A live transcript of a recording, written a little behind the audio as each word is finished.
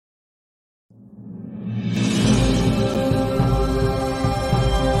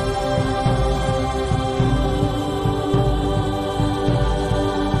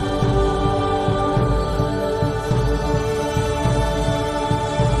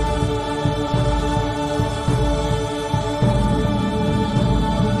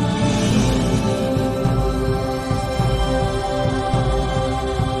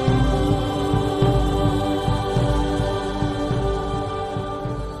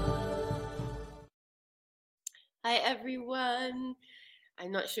Hi, everyone.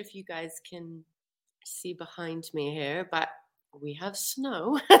 I'm not sure if you guys can see behind me here, but we have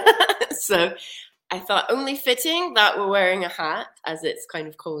snow. So I thought only fitting that we're wearing a hat as it's kind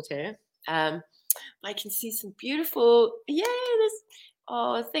of cold here. Um, I can see some beautiful,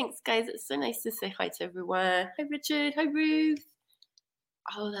 oh, thanks, guys. It's so nice to say hi to everyone. Hi, Richard. Hi, Ruth.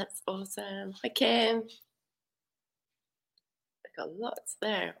 Oh, that's awesome. Hi, Kim. I got lots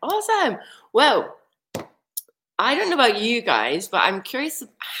there. Awesome. Well, I don't know about you guys, but I'm curious,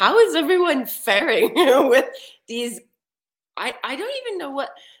 how is everyone faring with these? I don't even know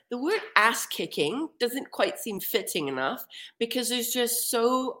what the word ass kicking doesn't quite seem fitting enough because there's just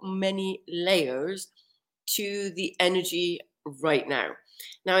so many layers to the energy right now.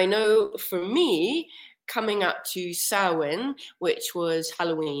 Now, I know for me, coming up to Samhain, which was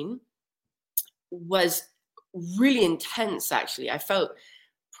Halloween, was really intense actually. I felt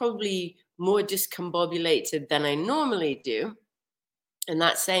probably more discombobulated than I normally do. And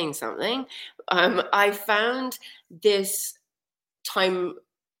that's saying something. I found this time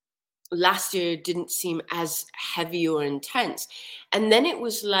last year didn't seem as heavy or intense. And then it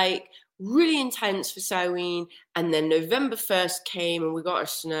was like really intense for Samhain. And then November 1st came and we got our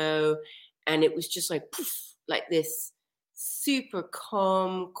snow. And it was just like poof, like this super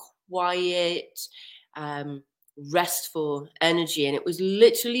calm, quiet, um, restful energy. And it was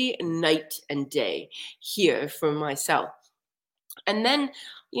literally night and day here for myself. And then,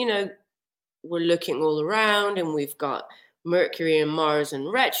 you know, we're looking all around and we've got Mercury and Mars in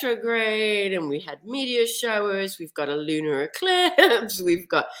retrograde, and we had meteor showers, we've got a lunar eclipse, we've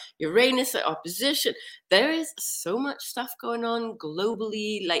got Uranus at opposition. There is so much stuff going on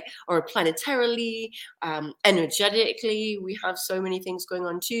globally, like, or planetarily, energetically. We have so many things going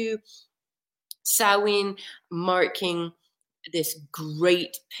on too. Samhain marking this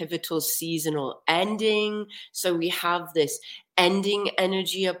great pivotal seasonal ending. So we have this ending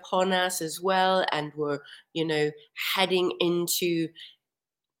energy upon us as well. And we're, heading into,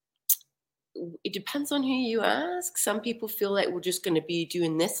 it depends on who you ask. Some people feel like we're just going to be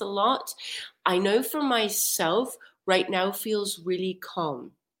doing this a lot. I know for myself, right now feels really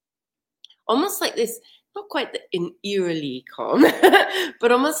calm. Almost like this, not quite an eerily calm,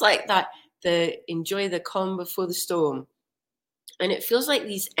 but almost like that, the enjoy the calm before the storm. And it feels like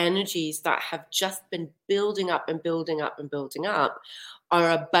these energies that have just been building up and building up and building up are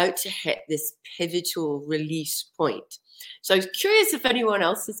about to hit this pivotal release point. So I was curious if anyone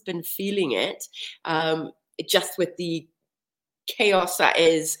else has been feeling it, just with the chaos that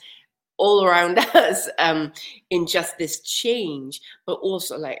is all around us, in just this change, but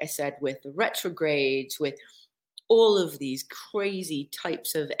also, like I said, with the retrogrades, with all of these crazy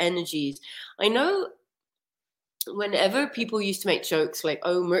types of energies. I know whenever people used to make jokes like,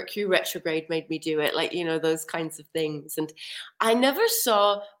 oh, Mercury retrograde made me do it, like, those kinds of things. And I never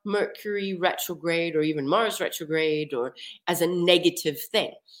saw Mercury retrograde or even Mars retrograde or as a negative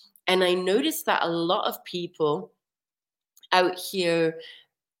thing. And I noticed that a lot of people out here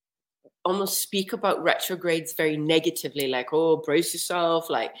almost speak about retrogrades very negatively, like, oh, brace yourself,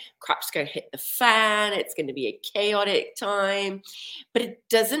 like crap's going to hit the fan, it's going to be a chaotic time. But it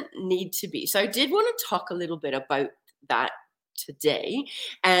doesn't need to be. So I did want to talk a little bit about that today.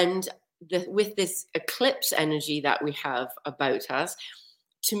 And with this eclipse energy that we have about us,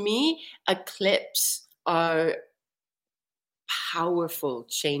 to me, eclipse are powerful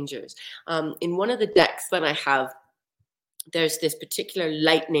changers. In one of the decks that I have, there's this particular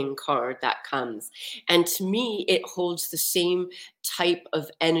lightning card that comes. And to me, it holds the same type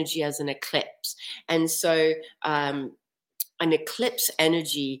of energy as an eclipse. And so an eclipse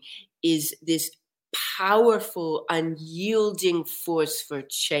energy is this powerful, unyielding force for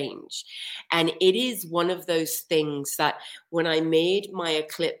change. And it is one of those things that when I made my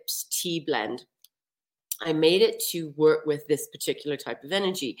eclipse tea blend, I made it to work with this particular type of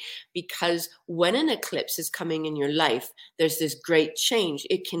energy because when an eclipse is coming in your life, there's this great change.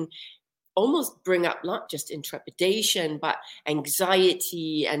 It can almost bring up not just intrepidation, but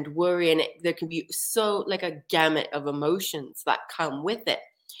anxiety and worry. And there can be so like a gamut of emotions that come with it.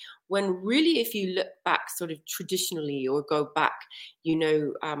 When really, if you look back sort of traditionally or go back,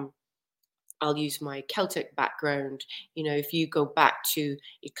 I'll use my Celtic background. If you go back to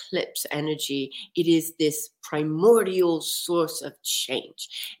eclipse energy, it is this primordial source of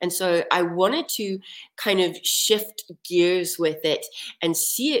change. And so I wanted to kind of shift gears with it and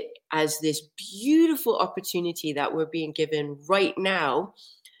see it as this beautiful opportunity that we're being given right now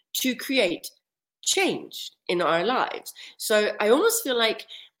to create change in our lives. So I almost feel like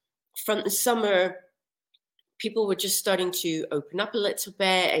from the summer, people were just starting to open up a little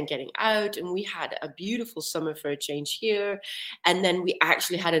bit and getting out. And we had a beautiful summer for a change here. And then we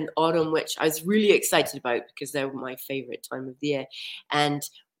actually had an autumn, which I was really excited about because they're my favorite time of the year. And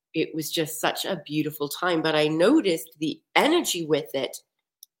it was just such a beautiful time. But I noticed the energy with it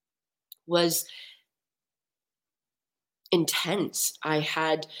was intense. I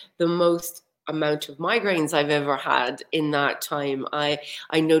had the most amount of migraines I've ever had in that time. I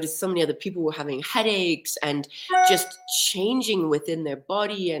noticed so many other people were having headaches and just changing within their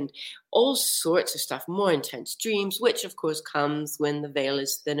body and all sorts of stuff, more intense dreams, which of course comes when the veil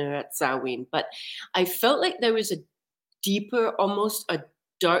is thinner at Samhain. But I felt like there was a deeper, almost a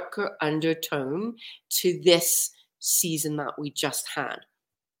darker undertone to this season that we just had.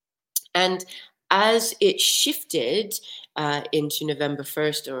 And as it shifted into November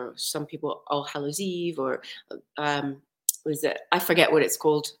 1st, or some people All Hallows Eve, or was it? I forget what it's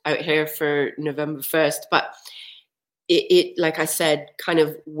called out here for November 1st, but it, like I said, kind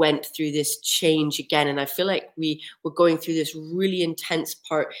of went through this change again. And I feel like we were going through this really intense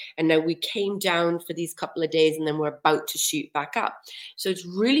part. And now we came down for these couple of days and then we're about to shoot back up. So it's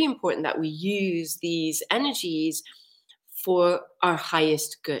really important that we use these energies for our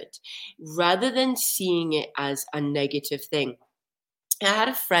highest good, rather than seeing it as a negative thing. I had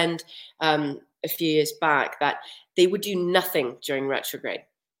a friend a few years back that they would do nothing during retrograde.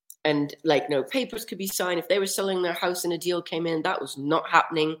 And like no papers could be signed. If they were selling their house and a deal came in, that was not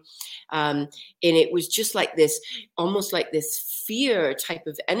happening. And it was just like this, almost like this fear type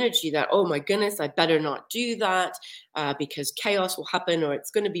of energy that, oh my goodness, I better not do that because chaos will happen, or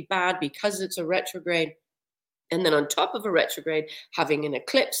it's going to be bad because it's a retrograde. And then on top of a retrograde, having an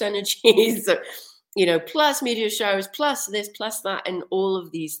eclipse energy, so, plus meteor showers, plus this, plus that, and all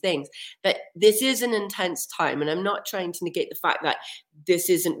of these things. That this is an intense time. And I'm not trying to negate the fact that this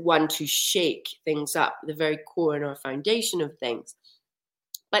isn't one to shake things up, the very core and our foundation of things.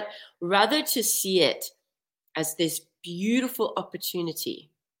 But rather to see it as this beautiful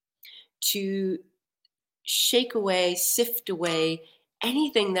opportunity to shake away, sift away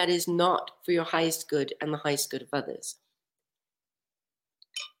anything that is not for your highest good and the highest good of others.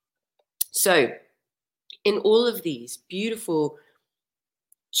 So, in all of these beautiful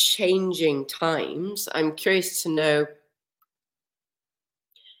changing times, I'm curious to know.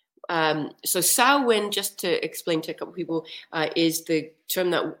 So, Samhain, just to explain to a couple of people, is the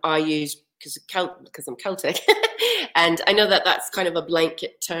term that I use because I'm Celtic, and I know that that's kind of a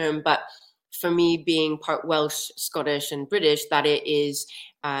blanket term, but for me, being part Welsh, Scottish, and British, that it is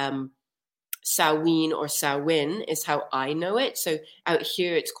Samhain or Samhain is how I know it. So out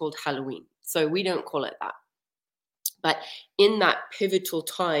here, it's called Halloween. So we don't call it that. But in that pivotal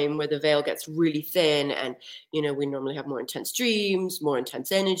time where the veil gets really thin and, we normally have more intense dreams, more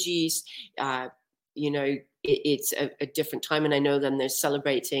intense energies, it's a different time. And I know then there's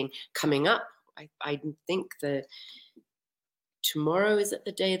celebrating coming up. I think tomorrow is at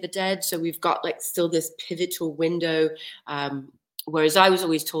the Day of the Dead. So we've got still this pivotal window. Whereas I was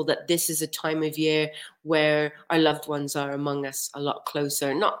always told that this is a time of year where our loved ones are among us a lot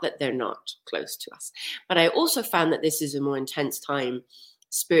closer. Not that they're not close to us, but I also found that this is a more intense time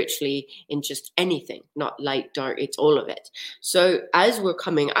spiritually in just anything, not light, dark, it's all of it. So as we're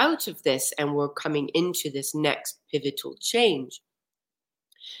coming out of this and we're coming into this next pivotal change,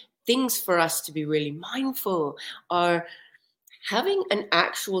 things for us to be really mindful are having an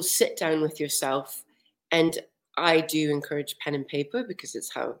actual sit down with yourself. And I do encourage pen and paper because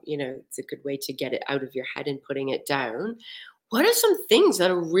it's how, it's a good way to get it out of your head and putting it down. What are some things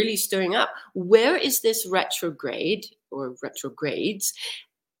that are really stirring up? Where is this retrograde or retrogrades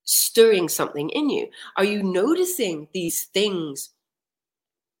stirring something in you? Are you noticing these things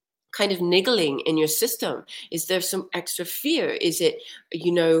kind of niggling in your system? Is there some extra fear? Is it,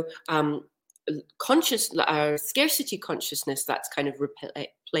 scarcity consciousness that's kind of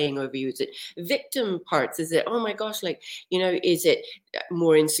playing over you? Is it victim parts? Is it, oh my gosh, is it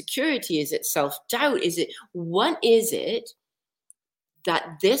more insecurity? Is it self-doubt? What is it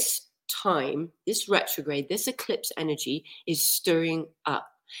that this time, this retrograde, this eclipse energy is stirring up?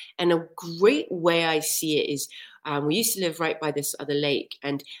 And a great way I see it is we used to live right by this other lake,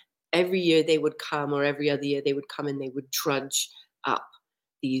 and every year they would come, or every other year they would come and they would trudge up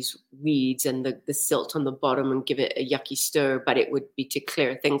these weeds and the silt on the bottom and give it a yucky stir, but it would be to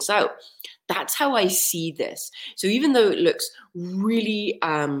clear things out. That's how I see this. So even though it looks really,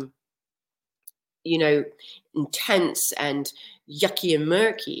 intense and yucky and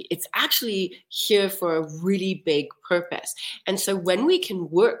murky, it's actually here for a really big purpose. And so when we can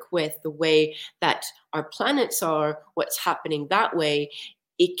work with the way that our planets are, what's happening that way,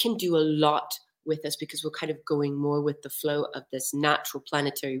 it can do a lot with us because we're kind of going more with the flow of this natural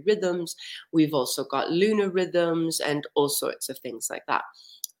planetary rhythms. We've also got lunar rhythms and all sorts of things like that.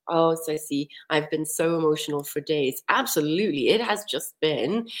 Oh, so see, I've been so emotional for days. Absolutely. It has just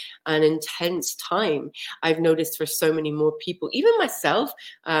been an intense time. I've noticed for so many more people, even myself.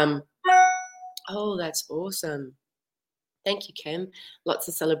 Oh, that's awesome. Thank you, Kim. Lots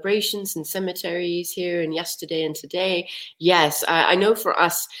of celebrations and cemeteries here and yesterday and today. Yes, I know for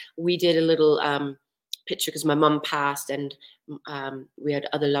us, we did a little picture because my mum passed and we had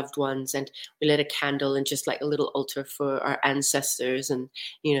other loved ones, and we lit a candle and just like a little altar for our ancestors and,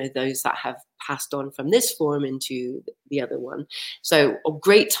 you know, those that have passed on from this form into the other one. So a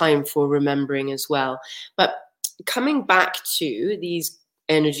great time for remembering as well. But coming back to these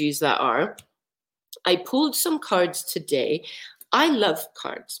energies that are, I pulled some cards today. I love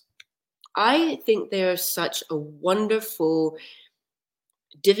cards. I think they are such a wonderful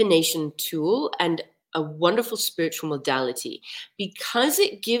divination tool and a wonderful spiritual modality because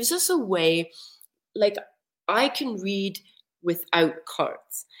it gives us a way, like, I can read without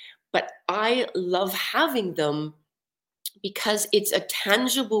cards, but I love having them because it's a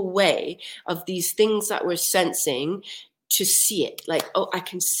tangible way of these things that we're sensing to see it. Like, oh, I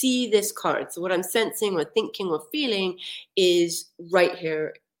can see this card. So what I'm sensing or thinking or feeling is right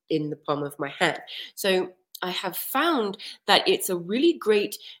here in the palm of my hand. So I have found that it's a really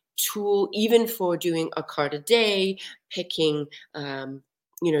great tool, even for doing a card a day, picking,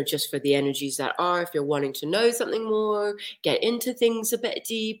 just for the energies that are, if you're wanting to know something more, get into things a bit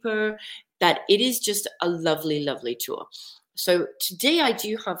deeper, that it is just a lovely, lovely tool. So today I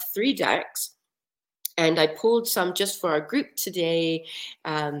do have 3 decks, and I pulled some just for our group today.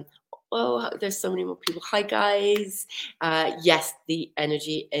 There's so many more people. Hi, guys. Yes, the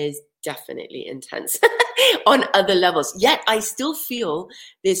energy is definitely intense on other levels. Yet I still feel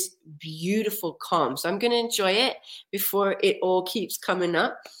this beautiful calm. So I'm going to enjoy it before it all keeps coming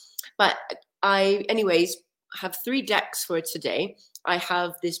up. But anyways, have 3 decks for today. I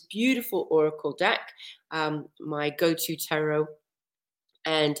have this beautiful oracle deck, my go-to tarot,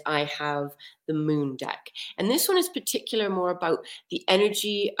 and I have the moon deck. And this one is particular more about the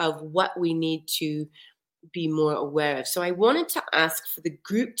energy of what we need to be more aware of. So I wanted to ask for the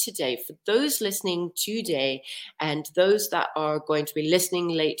group today, for those listening today and those that are going to be listening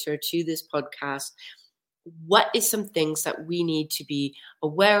later to this podcast, what is some things that we need to be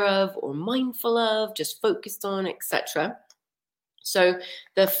aware of or mindful of, just focused on, etc. So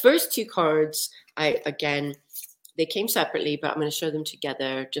the first 2 cards, they came separately, but I'm going to show them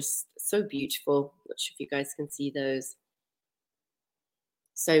together. Just so beautiful. Not sure if you guys can see those.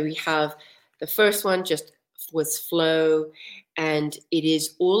 So we have the first one just was flow, and it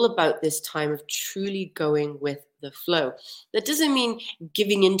is all about this time of truly going with the flow. That doesn't mean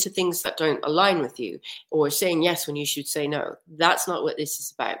giving into things that don't align with you or saying yes when you should say no. That's not what this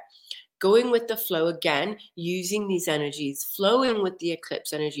is about. Going with the flow again, using these energies, flowing with the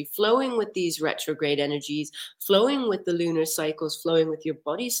eclipse energy, flowing with these retrograde energies, flowing with the lunar cycles, flowing with your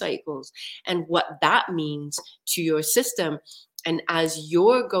body cycles, and what that means to your system. And as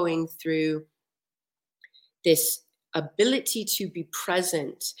you're going through this ability to be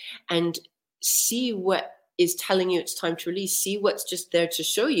present and see what is telling you it's time to release, see what's just there to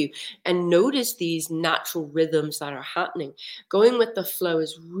show you, and notice these natural rhythms that are happening. Going with the flow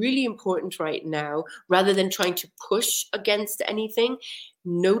is really important right now. Rather than trying to push against anything,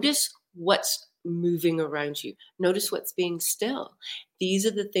 notice what's moving around you. Notice what's being still. These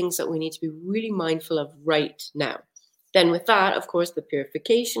are the things that we need to be really mindful of right now. Then with that, of course, the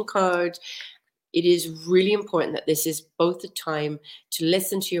purification card. It is really important that this is both the time to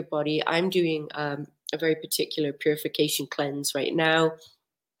listen to your body. I'm doing a very particular purification cleanse right now,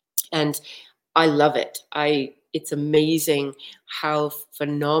 and I love it. It's amazing how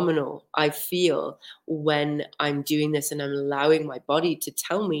phenomenal I feel when I'm doing this and I'm allowing my body to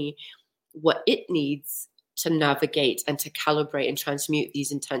tell me what it needs to navigate and to calibrate and transmute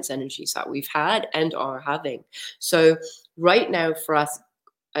these intense energies that we've had and are having. So right now for us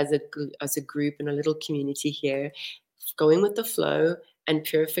as a group and a little community here, going with the flow and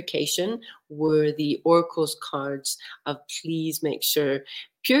purification were the oracle's cards of please make sure.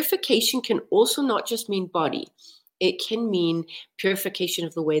 Purification can also not just mean body. It can mean purification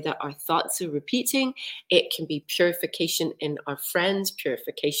of the way that our thoughts are repeating. It can be purification in our friends,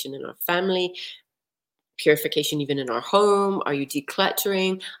 purification in our family, purification even in our home. Are you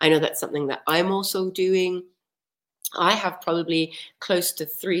decluttering? I know that's something that I'm also doing. I have probably close to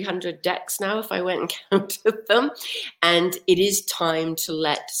 300 decks now, if I went and counted them. And it is time to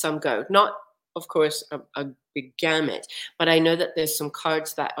let some go. Not, of course, a big gamut. But I know that there's some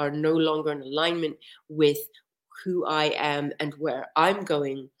cards that are no longer in alignment with who I am and where I'm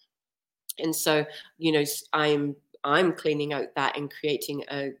going. And so, I'm cleaning out that and creating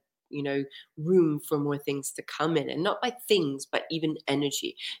a, room for more things to come in, and not by things, but even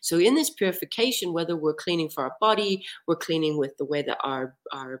energy. So in this purification, whether we're cleaning for our body, we're cleaning with the way that our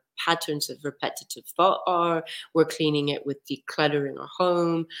patterns of repetitive thought are, we're cleaning it with decluttering our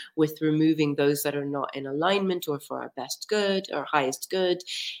home, with removing those that are not in alignment or for our best good, our highest good.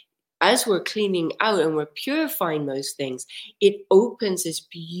 As we're cleaning out and we're purifying those things, it opens this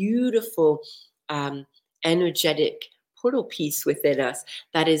beautiful energetic portal piece within us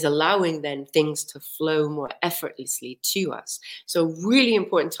that is allowing then things to flow more effortlessly to us. So really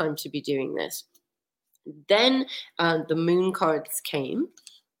important time to be doing this. Then the moon cards came,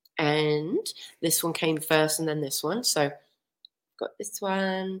 and this one came first and then this one. So got this one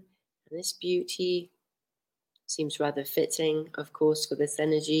and this beauty. Seems rather fitting, of course, for this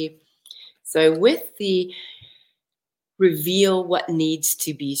energy. So with the reveal what needs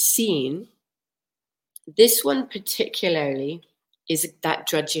to be seen, this one particularly is that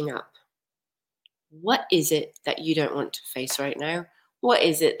dredging up. What is it that you don't want to face right now? What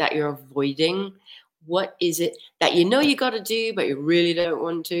is it that you're avoiding? What is it that you know you got to do, but you really don't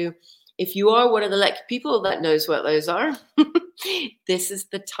want to? If you are one of the lucky people that knows what those are, this is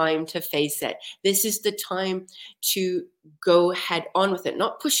the time to face it. This is the time to go head on with it,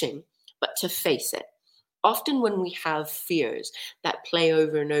 not pushing, but to face it. Often when we have fears that play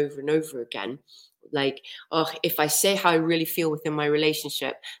over and over and over again, like, oh, if I say how I really feel within my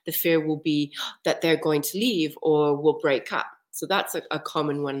relationship, the fear will be that they're going to leave or we'll break up. So that's a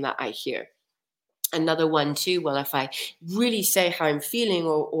common one that I hear. Another one too, well, if I really say how I'm feeling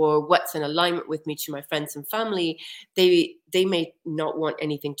or what's in alignment with me to my friends and family, they may not want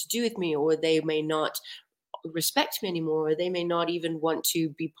anything to do with me, or they may not respect me anymore, or they may not even want to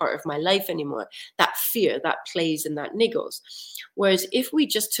be part of my life anymore. That fear that plays and that niggles. Whereas if we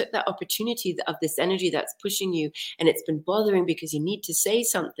just took that opportunity of this energy that's pushing you and it's been bothering because you need to say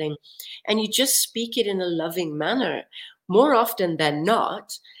something, and you just speak it in a loving manner, more often than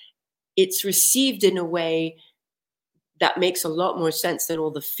not, it's received in a way that makes a lot more sense than all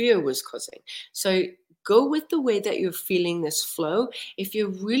the fear was causing. So go with the way that you're feeling this flow. If you're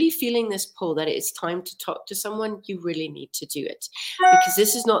really feeling this pull that it's time to talk to someone, you really need to do it, because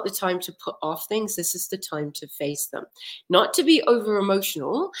this is not the time to put off things. This is the time to face them, not to be over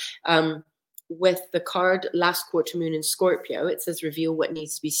emotional. With the card last quarter moon in Scorpio, it says reveal what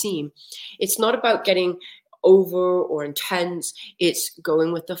needs to be seen. It's not about getting over or intense. It's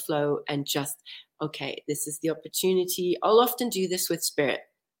going with the flow and just, okay, this is the opportunity. I'll often do this with spirit.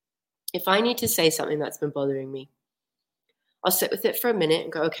 If I need to say something that's been bothering me, I'll sit with it for a minute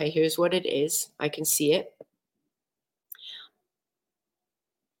and go, okay, here's what it is. I can see it.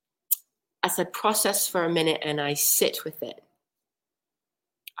 As I process for a minute and I sit with it,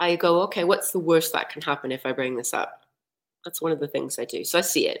 I go, okay, what's the worst that can happen if I bring this up? That's one of the things I do. So I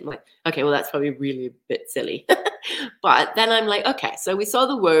see it. I'm like, okay, well, that's probably really a bit silly. But then I'm like, okay, so we saw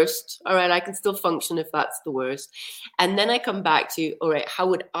the worst. All right, I can still function if that's the worst. And then I come back to, all right, how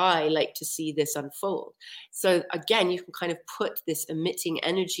would I like to see this unfold? So again, you can kind of put this emitting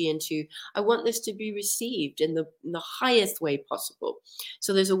energy into, I want this to be received in the highest way possible.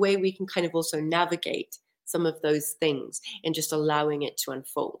 So there's a way we can kind of also navigate some of those things and just allowing it to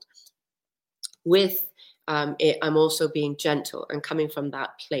unfold. With I'm also being gentle and coming from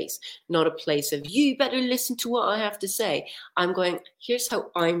that place, not a place of you better listen to what I have to say. I'm going, here's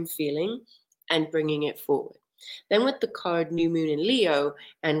how I'm feeling, and bringing it forward. Then with the card New Moon in Leo,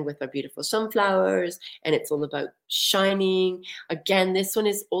 and with our beautiful sunflowers, and it's all about shining. Again, this one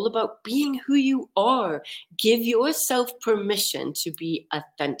is all about being who you are. Give yourself permission to be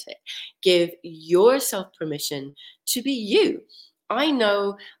authentic. Give yourself permission to be you. I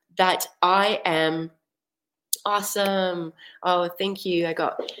know that I am awesome. Oh, thank you. I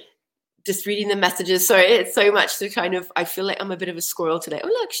got just reading the messages. Sorry, it's so much to kind of, I feel like I'm a bit of a squirrel today. Oh,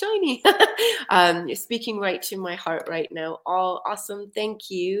 look, shiny. You're speaking right to my heart right now. Oh, awesome.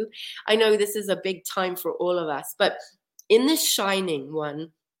 Thank you. I know this is a big time for all of us, but in this shining one,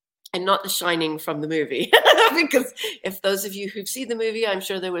 and not the Shining from the movie, because if those of you who've seen the movie, I'm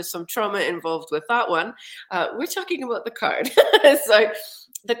sure there was some trauma involved with that one. We're talking about the card. So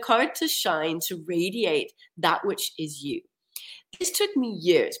the card to shine, to radiate that which is you. This took me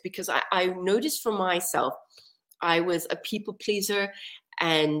years, because I noticed for myself, I was a people pleaser,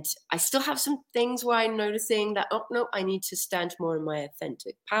 And I still have some things where I'm noticing that, oh, no, I need to stand more in my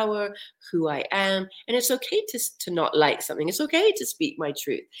authentic power, who I am. And it's okay to not like something. It's okay to speak my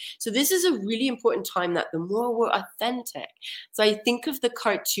truth. So this is a really important time that the more we're authentic. So I think of the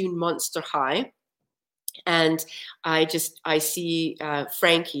cartoon Monster High. And I see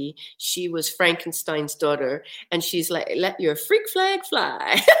Frankie. She was Frankenstein's daughter, and she's like, "Let your freak flag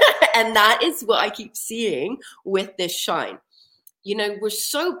fly." And that is what I keep seeing with this shine. You know, we're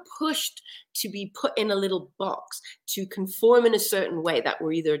so pushed to be put in a little box, to conform in a certain way, that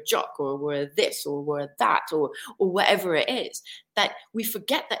we're either a jock or we're this or we're that or whatever it is, that we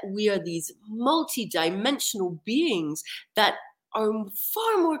forget that we are these multi-dimensional beings that are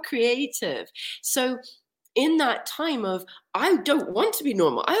far more creative. So in that time of, I don't want to be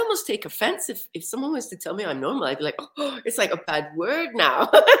normal, I almost take offense if someone was to tell me I'm normal. I'd be like, oh, it's like a bad word now.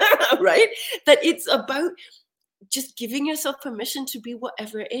 Right? That it's about just giving yourself permission to be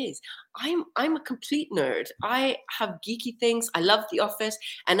whatever it is. I'm a complete nerd. I have geeky things. I love The Office,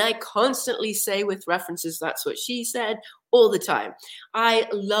 and I constantly say with references, "That's what she said," all the time. I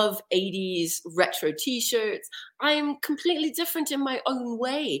love 80s retro t-shirts. I'm completely different in my own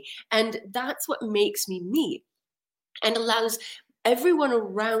way, and that's what makes me me and allows everyone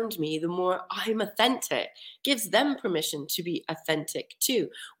around me, the more I'm authentic, gives them permission to be authentic too,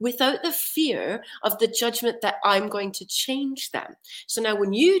 without the fear of the judgment that I'm going to change them. So now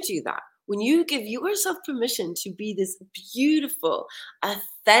when you do that, when you give yourself permission to be this beautiful,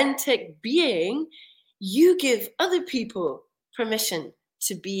 authentic being, you give other people permission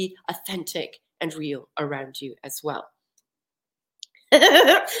to be authentic and real around you as well.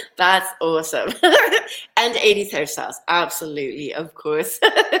 That's awesome. And 80s hairstyles, absolutely, of course.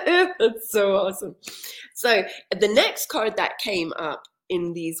 That's so awesome. So the next card that came up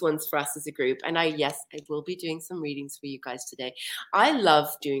in these ones for us as a group, and I will be doing some readings for you guys today. I love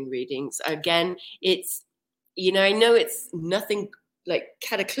doing readings. Again, it's, I know it's nothing like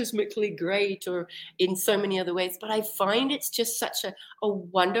cataclysmically great or in so many other ways, but I find it's just such a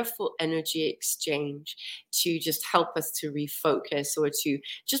wonderful energy exchange to just help us to refocus or to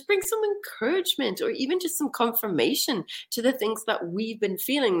just bring some encouragement or even just some confirmation to the things that we've been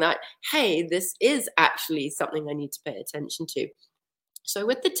feeling, that, hey, this is actually something I need to pay attention to. So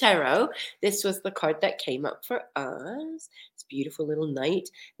with the tarot, this was the card that came up for us. It's a beautiful little knight.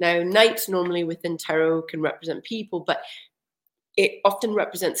 Now, knights normally within tarot can represent people, but it often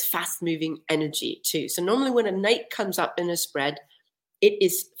represents fast-moving energy too. So normally when a knight comes up in a spread, it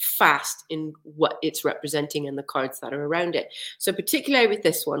is fast in what it's representing and the cards that are around it. So particularly with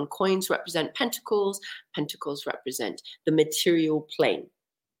this one, coins represent pentacles. Pentacles represent the material plane.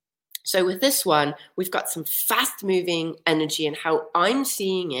 So with this one, we've got some fast-moving energy, and how I'm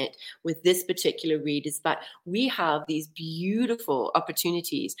seeing it with this particular read is that we have these beautiful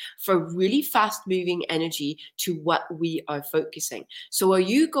opportunities for really fast-moving energy to what we are focusing. So are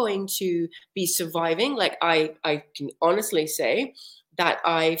you going to be surviving? Like I can honestly say that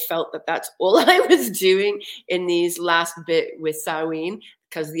I felt that that's all I was doing in these last bit with Samhain,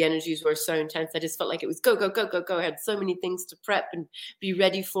 because the energies were so intense. I just felt like it was go, go, go, go, go. I had so many things to prep and be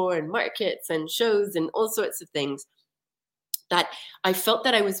ready for, and markets and shows and all sorts of things, that I felt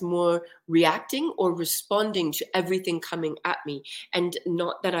that I was more reacting or responding to everything coming at me, and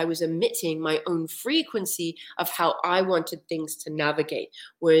not that I was emitting my own frequency of how I wanted things to navigate.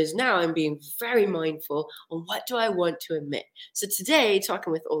 Whereas now I'm being very mindful on what do I want to emit. So today,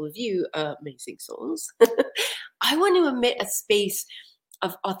 talking with all of you amazing souls, I want to emit a space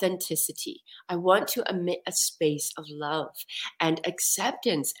of authenticity. I want to emit a space of love and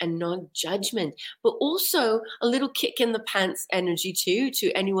acceptance and non-judgment, but also a little kick in the pants energy too,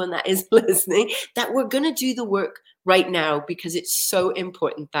 to anyone that is listening, that we're going to do the work right now because it's so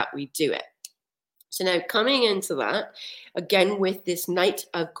important that we do it. So now coming into that, again, with this Knight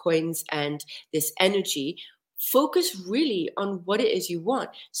of Coins and this energy, focus really on what it is you want.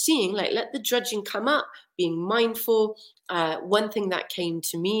 Seeing, like, let the judging come up, being mindful. One thing that came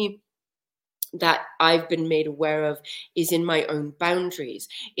to me that I've been made aware of is in my own boundaries.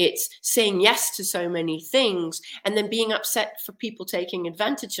 It's saying yes to so many things and then being upset for people taking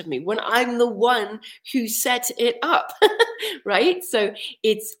advantage of me when I'm the one who set it up, right? So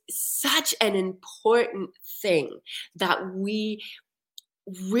it's such an important thing that we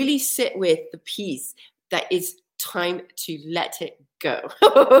really sit with the peace that is time to let it go.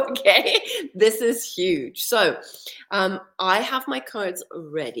 Okay, this is huge. So I have my cards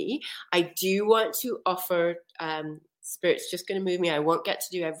ready. I do want to offer Spirit's just going to move me. I won't get to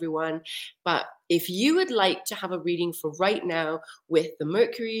do everyone. But if you would like to have a reading for right now with the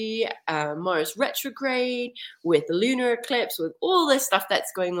Mercury, Mars retrograde, with the lunar eclipse, with all this stuff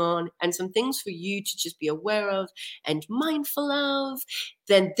that's going on, and some things for you to just be aware of and mindful of,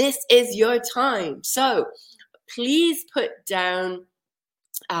 then this is your time. So please put down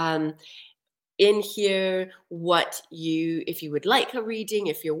in here if you would like a reading,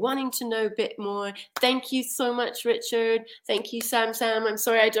 if you're wanting to know a bit more. Thank you so much, Richard. Thank you, Sam. I'm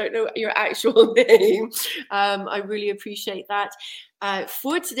sorry I don't know your actual name. I really appreciate that.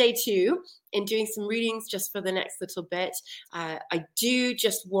 For today too, in doing some readings just for the next little bit, I do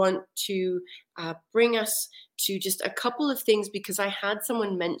just want to bring us to just a couple of things, because I had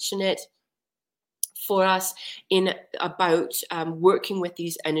someone mention it for us in about working with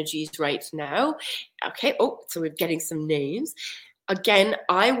these energies right now. Okay, so we're getting some names. Again,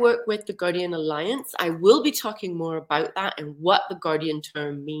 I work with the Guardian Alliance. I will be talking more about that and what the Guardian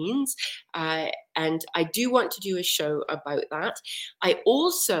term means. And I do want to do a show about that. I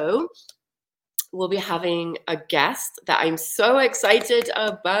also will be having a guest that I'm so excited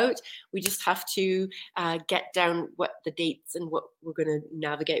about. We just have to get down what the dates and what we're going to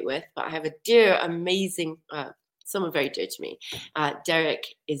navigate with. But I have a dear, amazing, someone very dear to me.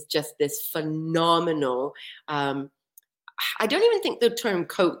 Derek is just this phenomenal. I don't even think the term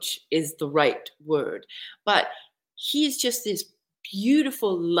coach is the right word, but he's just this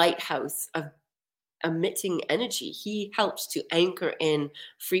beautiful lighthouse of emitting energy. He helps to anchor in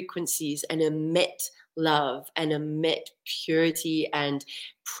frequencies and emit love and emit purity and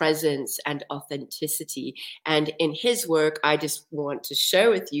presence and authenticity. And in his work, I just want to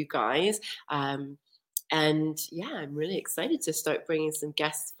share with you guys. And yeah, I'm really excited to start bringing some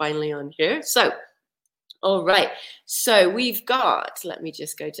guests finally on here. So, all right. So we've got, let me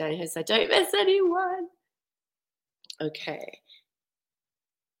just go down here so I don't miss anyone. Okay.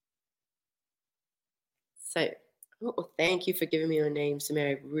 So, thank you for giving me your name,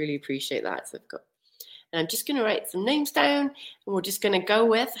 Samir. I really appreciate that. So and I'm just going to write some names down, and we're just going to go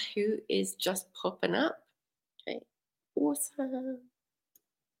with who is just popping up. Okay, awesome.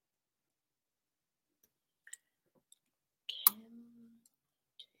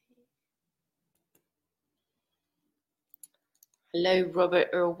 Hello, Robert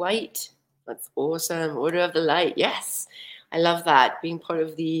Earl White. That's awesome. Order of the Light. Yes. I love that. Being part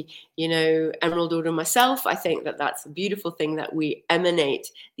of the, Emerald Order myself, I think that that's a beautiful thing that we emanate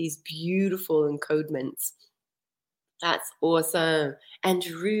these beautiful encodements. That's awesome. And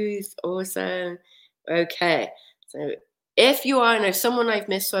Ruth, awesome. Okay. So if you are, and there's someone I've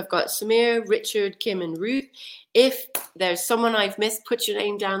missed, so I've got Samir, Richard, Kim, and Ruth. If there's someone I've missed, put your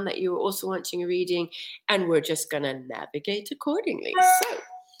name down that you were also wanting a reading, and we're just going to navigate accordingly. So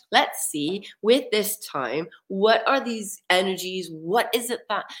let's see, with this time, what are these energies? What is it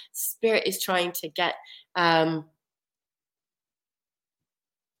that Spirit is trying to get? Awesome.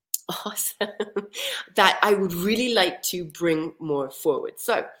 That I would really like to bring more forward.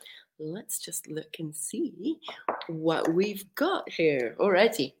 So let's just look and see what we've got here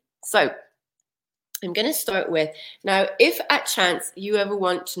already. So I'm going to start with, now, if at chance you ever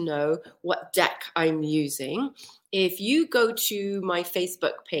want to know what deck I'm using, if you go to my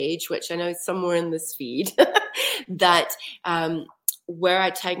Facebook page, which I know is somewhere in this feed, that where I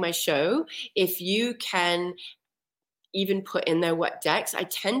tag my show, if you can even put in there what decks, I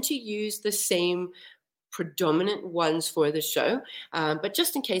tend to use the same predominant ones for the show, but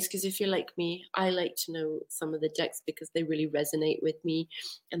just in case, because if you're like me, I like to know some of the decks because they really resonate with me,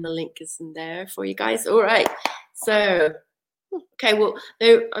 and the link is in there for you guys. All right, so okay, well,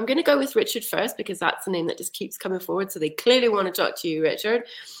 I'm going to go with Richard first because that's the name that just keeps coming forward, so they clearly want to talk to you, Richard.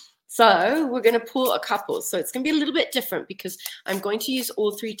 So we're going to pull a couple. So it's going to be a little bit different because I'm going to use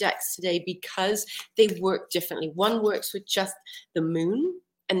all three decks today because they work differently. One works with just the moon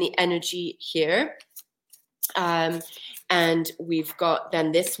and the energy here. And we've got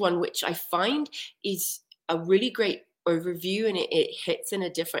then this one, which I find is a really great overview, and it hits in a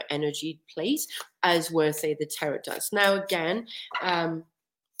different energy place as where, say, the tarot does. Now, again,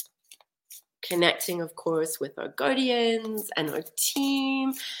 connecting, of course, with our guardians and our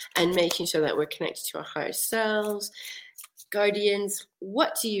team and making sure that we're connected to our higher selves. Guardians,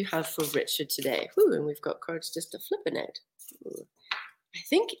 what do you have for Richard today? Ooh, and we've got cards just a flipping out. Ooh. I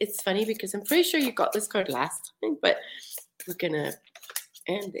think it's funny because I'm pretty sure you got this card last time, but we're going to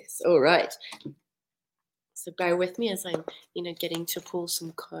end this. All right. So bear with me as I'm, getting to pull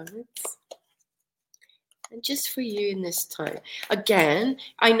some cards. And just for you in this time. Again,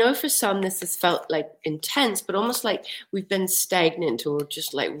 I know for some this has felt like intense, but almost like we've been stagnant or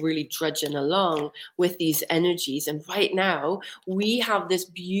just like really drudging along with these energies. And right now, we have this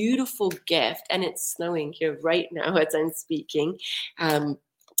beautiful gift, and it's snowing here right now as I'm speaking,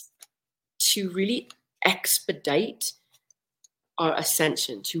 to really expedite our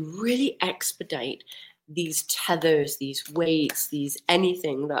ascension, to really expedite these tethers, these weights, these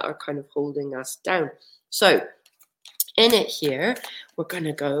anything that are kind of holding us down. So in it here, we're going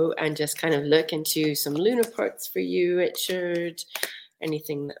to go and just kind of look into some lunar parts for you, Richard,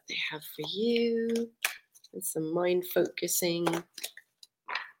 anything that they have for you, and some mind focusing.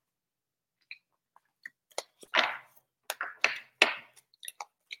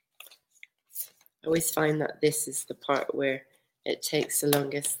 I always find that this is the part where it takes the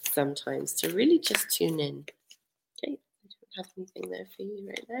longest sometimes to really just tune in. Okay, I don't have anything there for you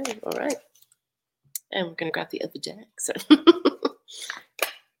right now. All right. And we're going to grab the other deck. So,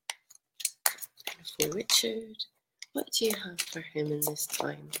 for Richard, what do you have for him in this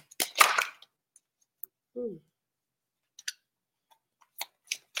time?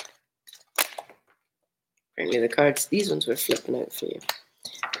 Apparently the cards, these ones were flipping out for you.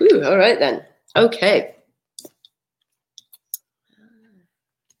 Ooh, all right then. Okay.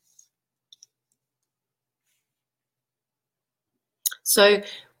 So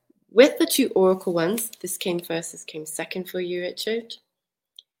with the two oracle ones, this came first, this came second for you, Richard.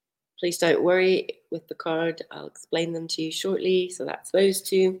 Please don't worry with the card. I'll explain them to you shortly. So that's those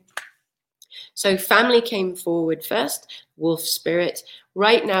two. So family came forward first, wolf spirit.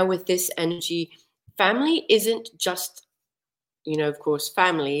 Right now with this energy, family isn't just, you know, of course,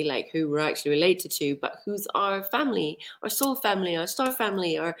 family, like who we're actually related to, but who's our family, our soul family, our star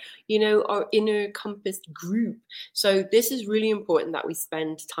family, our, you know, our inner compassed group. So this is really important that we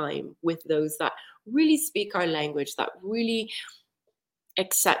spend time with those that really speak our language, that really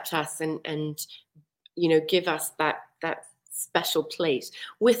accept us and you know, give us that special place.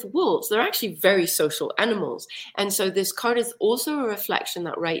 With wolves, they're actually very social animals. And so this card is also a reflection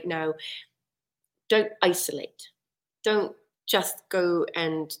that right now, don't isolate. Don't just go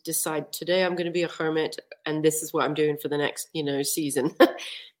and decide today I'm going to be a hermit and this is what I'm doing for the next, you know, season.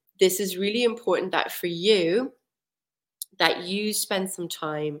 This is really important that for you, that you spend some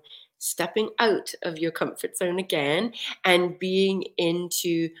time stepping out of your comfort zone again and being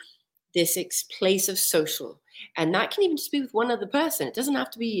into this place of social. And that can even just be with one other person. It doesn't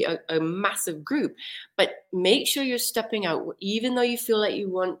have to be a massive group, but make sure you're stepping out. Even though you feel like you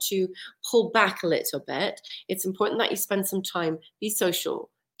want to pull back a little bit, it's important that you spend some time, be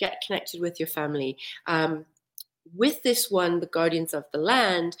social, get connected with your family. With this one, the Guardians of the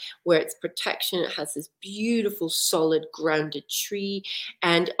Land, where it's protection, it has this beautiful, solid, grounded tree.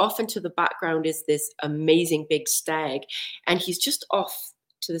 And off into the background is this amazing big stag. And he's just off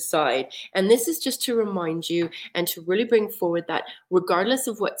to the side. And this is just to remind you and to really bring forward that regardless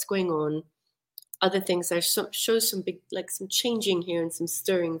of what's going on, other things that shows some big, like some changing here and some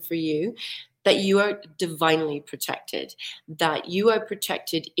stirring for you, that you are divinely protected, that you are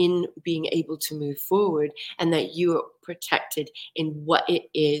protected in being able to move forward, and that you are protected in what it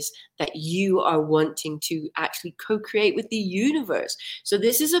is that you are wanting to actually co-create with the universe. So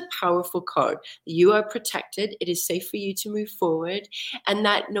this is a powerful card. You are protected. It is safe for you to move forward, and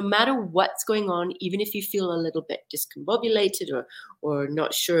that no matter what's going on, even if you feel a little bit discombobulated or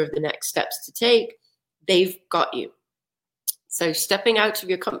not sure of the next steps to take, they've got you. So stepping out of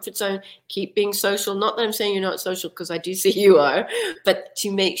your comfort zone, keep being social. Not that I'm saying you're not social, because I do see you are, but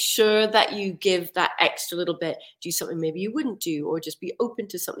to make sure that you give that extra little bit, do something maybe you wouldn't do, or just be open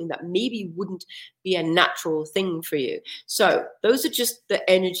to something that maybe wouldn't be a natural thing for you. So those are just the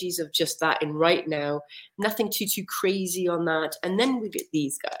energies of just that. And right now, nothing too crazy on that. And then we get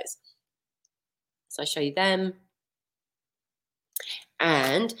these guys. So I'll show you them.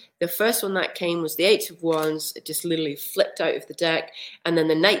 And the first one that came was the Eight of Wands. It just literally flipped out of the deck. And then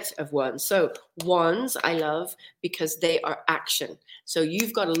the Knight of Wands. So Wands I love because they are action. So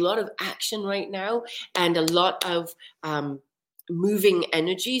you've got a lot of action right now and a lot of moving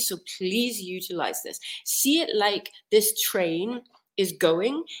energy. So please utilize this. See it like this train is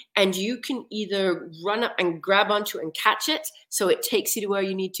going, and you can either run up and grab onto it and catch it so it takes you to where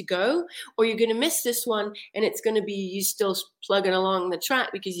you need to go, or you're going to miss this one and it's going to be you still plugging along the track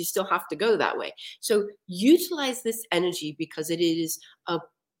because you still have to go that way. So utilize this energy because it is a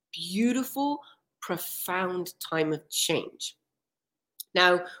beautiful, profound time of change.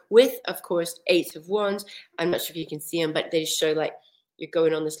 Now, with, of course, Eight of Wands, I'm not sure if you can see them, but they show like You're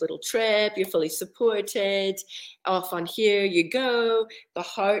going on this little trip, you're fully supported, off on here you go. The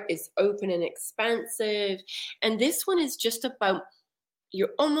heart is open and expansive. And this one is just about,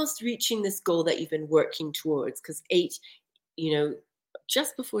 you're almost reaching this goal that you've been working towards, because 8,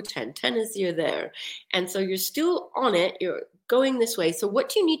 just before 10 is you're there. And so you're still on it, you're going this way. So what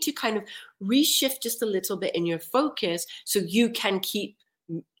do you need to kind of reshift just a little bit in your focus so you can keep,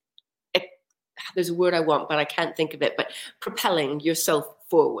 there's a word I want, but I can't think of it, but propelling yourself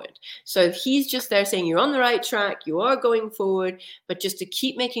forward. So he's just there saying you're on the right track, you are going forward, but just to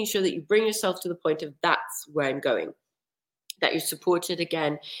keep making sure that you bring yourself to the point of that's where I'm going, that you're supported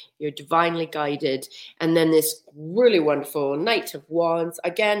again, you're divinely guided. And then this really wonderful Knight of Wands.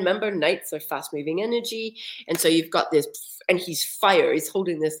 Again, remember, Knights are fast-moving energy. And so you've got this, and he's fire. He's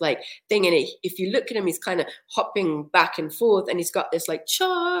holding this like thing. And if you look at him, he's kind of hopping back and forth. And he's got this like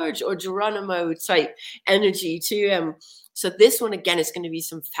charge or Geronimo type energy to him. So this one, again, is going to be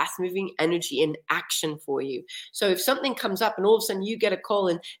some fast-moving energy in action for you. So if something comes up and all of a sudden you get a call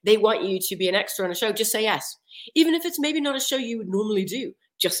and they want you to be an extra on a show, just say yes. Even if it's maybe not a show you would normally do,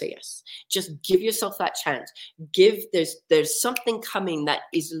 just say yes. Just give yourself that chance. There's something coming that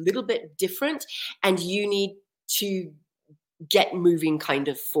is a little bit different, and you need to get moving kind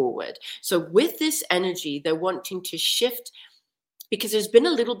of forward. So with this energy, they're wanting to shift, because there's been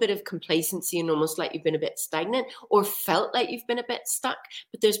a little bit of complacency and almost like you've been a bit stagnant or felt like you've been a bit stuck,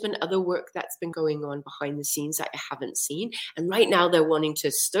 but there's been other work that's been going on behind the scenes that you haven't seen. And right now they're wanting to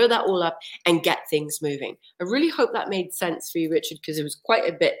stir that all up and get things moving. I really hope that made sense for you, Richard, because there was quite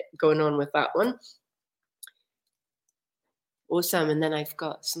a bit going on with that one. Awesome. And then I've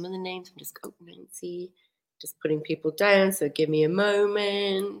got some of the names. I'm just opening and see, just putting people down. So give me a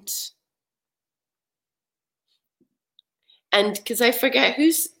moment. And because I forget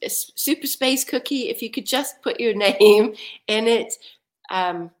who's Super Space Cookie, if you could just put your name in it,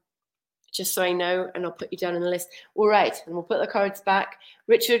 just so I know, and I'll put you down on the list. All right, and we'll put the cards back.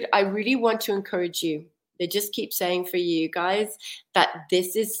 Richard, I really want to encourage you. They just keep saying for you guys that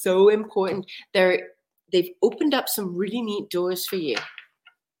this is so important. They've opened up some really neat doors for you.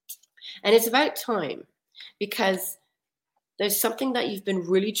 And it's about time, because there's something that you've been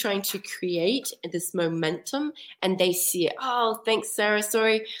really trying to create, this momentum, and they see it. Oh, thanks, Sarah.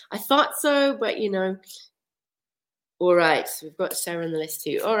 Sorry, I thought so, but All right, so we've got Sarah on the list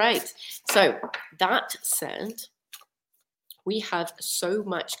too. All right, so that said, we have so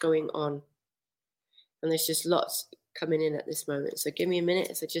much going on, and there's just lots coming in at this moment. So give me a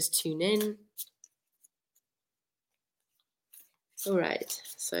minute as I just tune in. All right,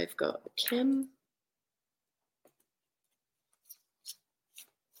 so I've got Kim.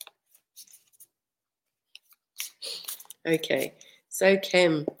 Okay, so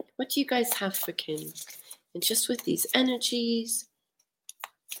Kim, what do you guys have for Kim? And just with these energies.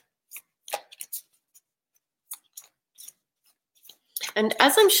 And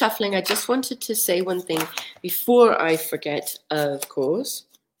as I'm shuffling, I just wanted to say one thing before I forget, of course,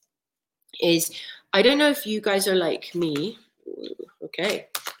 is I don't know if you guys are like me. Okay,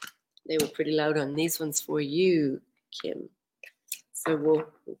 they were pretty loud on these ones for you, Kim. So we'll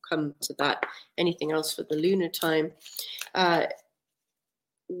come to that. Anything else for the lunar time?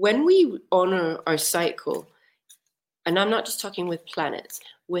 When we honor our cycle, and I'm not just talking with planets,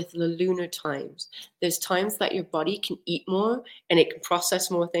 with the lunar times, there's times that your body can eat more and it can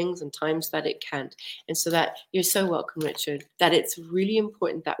process more things, and times that it can't. And so that you're so welcome, Richard, that it's really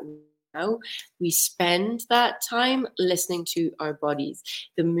important that now we spend that time listening to our bodies.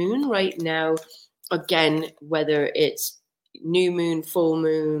 The moon right now, again, whether it's new moon, full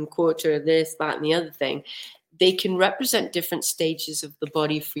moon, quarter, this, that, and the other thing, they can represent different stages of the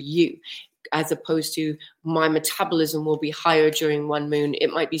body for you, as opposed to my metabolism will be higher during one moon.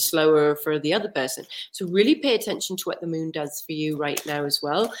 It might be slower for the other person. So really pay attention to what the moon does for you right now as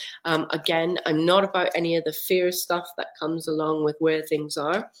well. Again, I'm not about any of the fear stuff that comes along with where things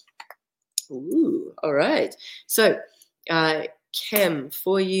are. Ooh, all right. So, Kim,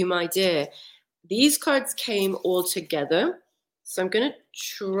 for you, my dear, these cards came all together. So I'm going to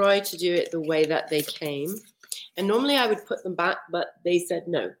try to do it the way that they came. And normally I would put them back, but they said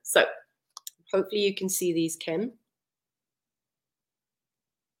no. So hopefully you can see these, Kim.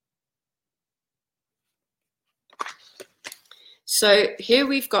 So here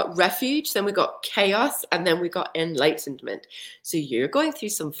we've got refuge, then we've got chaos, and then we've got enlightenment. So you're going through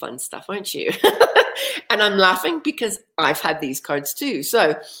some fun stuff, aren't you? And I'm laughing because I've had these cards too.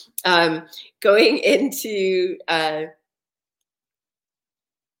 So going into,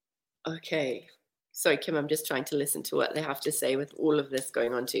 okay, Sorry, Kim, I'm just trying to listen to what they have to say with all of this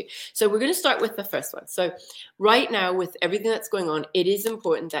going on too. So we're going to start with the first one. So right now, with everything that's going on, it is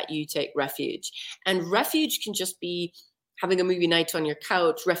important that you take refuge. And refuge can just be having a movie night on your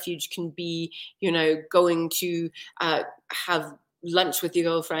couch. Refuge can be, going to have lunch with your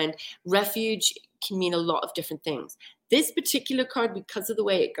girlfriend. Refuge can mean a lot of different things. This particular card, because of the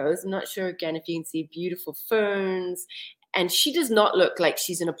way it goes, I'm not sure, again, if you can see beautiful ferns. And she does not look like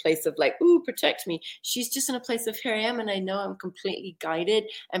she's in a place of like, ooh, protect me. She's just in a place of, here I am, and I know I'm completely guided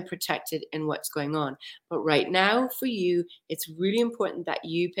and protected in what's going on. But right now, for you, it's really important that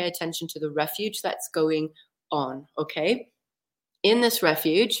you pay attention to the refuge that's going on, okay? In this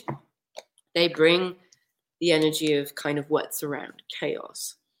refuge, they bring the energy of kind of what's around,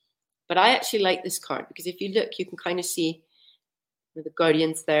 chaos. But I actually like this card because if you look, you can kind of see the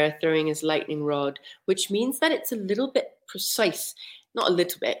Guardian's there throwing his lightning rod, which means that it's a little bit precise. Not a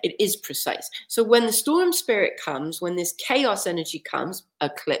little bit, it is precise. So when the storm spirit comes, when this chaos energy comes,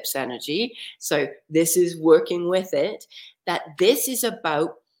 eclipse energy, so this is working with it, that this is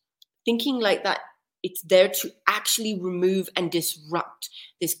about thinking like that. It's there to actually remove and disrupt.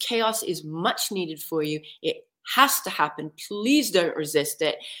 This chaos is much needed for you. It has to happen. Please don't resist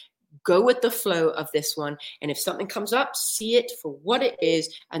it. Go with the flow of this one. And if something comes up, see it for what it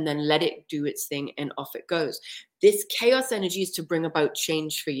is and then let it do its thing and off it goes. This chaos energy is to bring about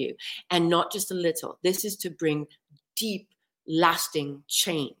change for you and not just a little. This is to bring deep, lasting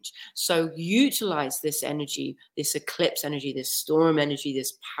change. So utilize this energy, this eclipse energy, this storm energy,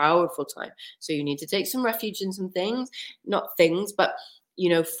 this powerful time. So you need to take some refuge in some things, not things, but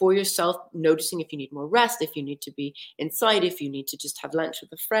for yourself, noticing if you need more rest, if you need to be inside, if you need to just have lunch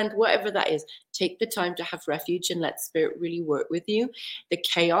with a friend, whatever that is, take the time to have refuge and let spirit really work with you. The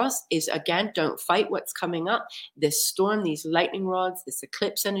chaos is, again, don't fight what's coming up. This storm, these lightning rods, this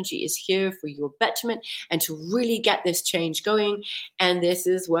eclipse energy is here for your betterment and to really get this change going. And this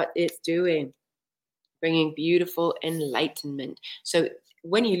is what it's doing, bringing beautiful enlightenment. So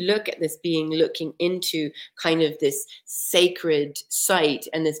when you look at this being looking into kind of this sacred site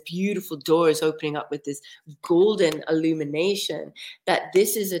and this beautiful doors opening up with this golden illumination, that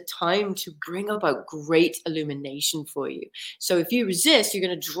this is a time to bring about great illumination for you. So if you resist, you're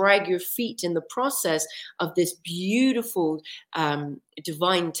going to drag your feet in the process of this beautiful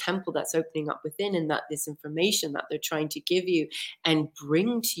divine temple that's opening up within, and that this information that they're trying to give you and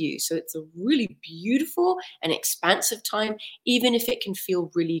bring to you. So it's a really beautiful and expansive time, even if it can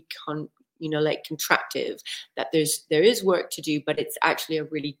feel really like contractive, that there is work to do, but it's actually a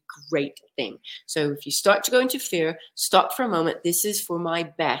really great thing. So if you start to go into fear, stop for a moment. This is for my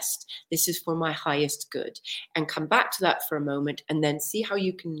best. This is for my highest good. And come back to that for a moment and then see how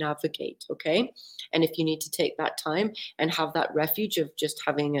you can navigate, okay? And if you need to take that time and have that refuge of just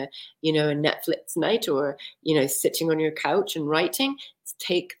having a Netflix night or, sitting on your couch and writing,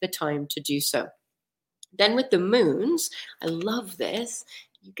 take the time to do so. Then with the moons, I love this.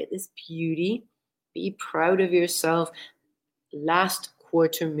 You get this beauty. Be proud of yourself. Last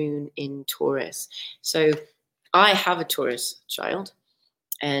quarter moon in Taurus. So I have a Taurus child,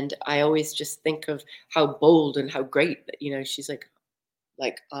 and I always just think of how bold and how great that, she's like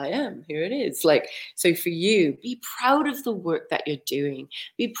I am, here it is. So for you, be proud of the work that you're doing.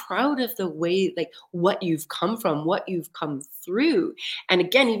 Be proud of the way, what you've come from, what you've come through. And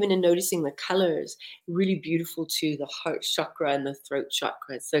again, even in noticing the colors, really beautiful too, the heart chakra and the throat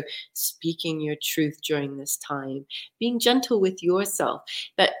chakra. So speaking your truth during this time, being gentle with yourself.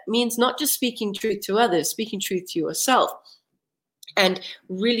 That means not just speaking truth to others, speaking truth to yourself. And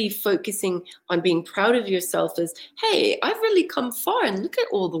really focusing on being proud of yourself as, hey, I've really come far and look at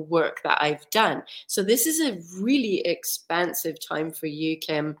all the work that I've done. So this is a really expansive time for you,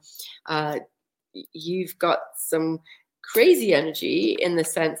 Kim. You've got some crazy energy in the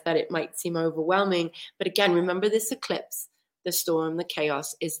sense that it might seem overwhelming. But again, remember this eclipse, the storm, the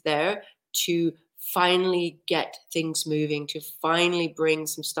chaos is there to finally get things moving, to finally bring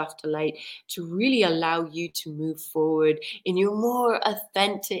some stuff to light, to really allow you to move forward in your more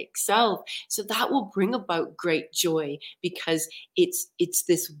authentic self. So that will bring about great joy because it's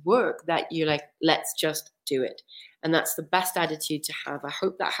this work that you're like, let's just do it. And that's the best attitude to have. I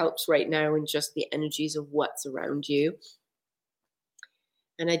hope that helps right now in just the energies of what's around you.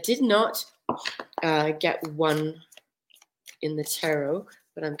 And I did not get one in the tarot,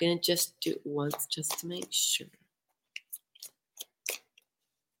 but I'm going to just do it once just to make sure.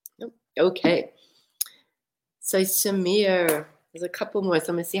 Nope. Okay. So Samir, There's a couple more, so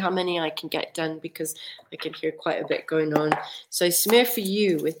I'm going to see how many I can get done because I can hear quite a bit going on. So Samir, for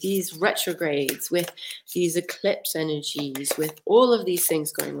you, with these retrogrades, with these eclipse energies, with all of these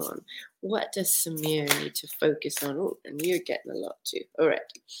things going on, what does Samir need to focus on? Oh, and you're getting a lot too. All right.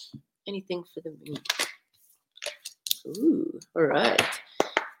 Anything for the moon? Ooh, all right.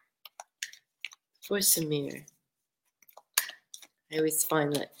 For Samir, I always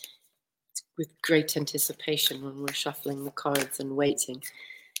find that with great anticipation when we're shuffling the cards and waiting,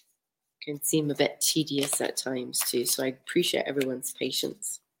 can seem a bit tedious at times too. So I appreciate everyone's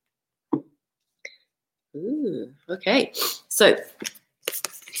patience. Ooh, okay. So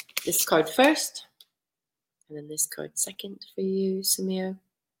this card first, and then this card second for you, Samir.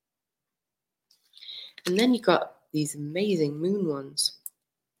 And then you got these amazing moon ones.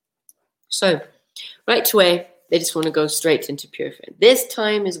 So right away, they just want to go straight into purification. This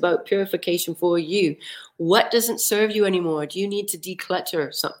time is about purification for you. What doesn't serve you anymore? Do you need to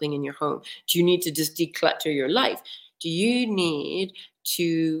declutter something in your home? Do you need to just declutter your life? Do you need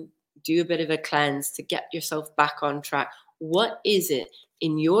to do a bit of a cleanse to get yourself back on track? What is it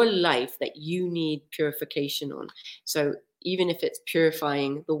in your life that you need purification on? So even if it's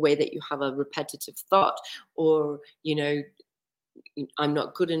purifying the way that you have a repetitive thought, or, you know, I'm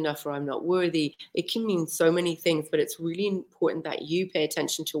not good enough or I'm not worthy. It can mean so many things, but it's really important that you pay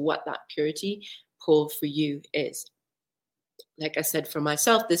attention to what that purity pull for you is. Like I said, for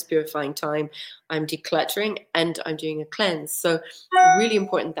myself, this purifying time, I'm decluttering and I'm doing a cleanse. So really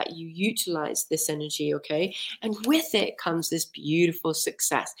important that you utilize this energy, okay? And with it comes this beautiful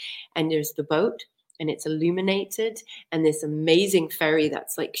success. And there's the boat, and it's illuminated, and this amazing fairy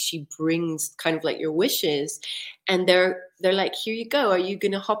that's like, she brings kind of like your wishes, and they're like, here you go, are you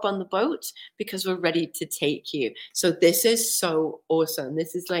gonna hop on the boat, because we're ready to take you. So this is so awesome.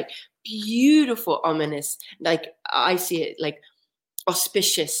 This is like beautiful, ominous, like I see it like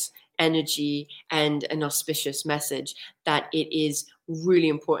auspicious energy and an auspicious message, that it is really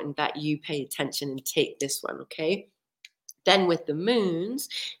important that you pay attention and take this one, okay? Then with the moons,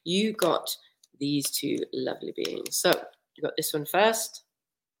 you got these two lovely beings. So you got this one first,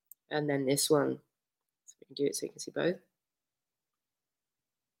 and then this one. So we can do it so you can see both.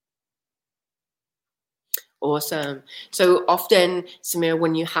 Awesome. So often, Samir,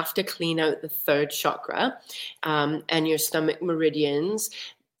 when you have to clean out the third chakra and your stomach meridians,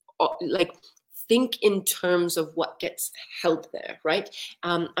 like think in terms of what gets held there, right?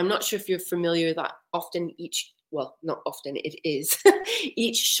 I'm not sure if you're familiar that often well, not often, it is.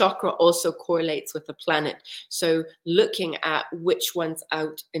 Each chakra also correlates with a planet. So looking at which one's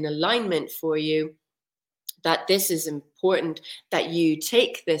out in alignment for you, that this is important that you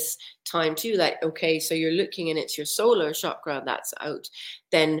take this time too. Like, okay, so you're looking and it's your solar chakra that's out.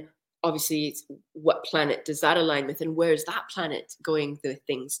 Then obviously it's what planet does that align with, and where's that planet going the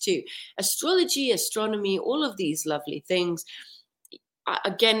things too. Astrology, astronomy, all of these lovely things.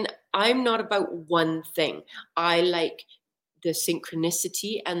 Again, I'm not about one thing. I like the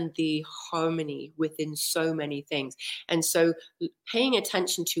synchronicity and the harmony within so many things. And so paying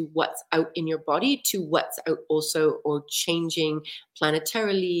attention to what's out in your body, to what's out also, or changing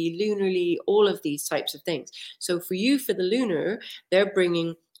planetarily, lunarly, all of these types of things. So for you, for the lunar, they're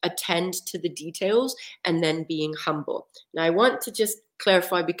bringing attend to the details and then being humble. Now I want to just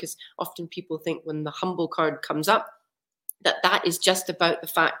clarify, because often people think when the humble card comes up, that is just about the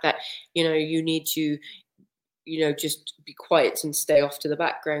fact that, you know, you need to, you know, just be quiet and stay off to the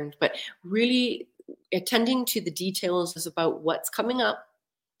background. But really attending to the details is about what's coming up.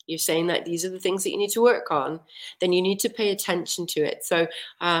 You're saying that these are the things that you need to work on, then you need to pay attention to it. So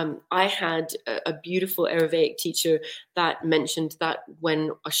I had a beautiful Ayurvedic teacher that mentioned that when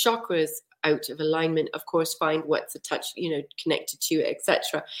a chakra is out of alignment, of course, find what's a touch, you know, connected to it,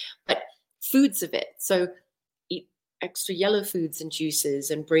 etc. But foods of it. So extra yellow foods and juices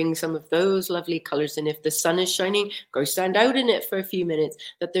and bring some of those lovely colors. And if the sun is shining, go stand out in it for a few minutes.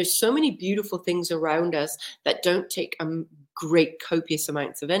 That there's so many beautiful things around us that don't take great copious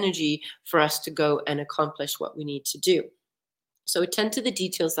amounts of energy for us to go and accomplish what we need to do. So attend to the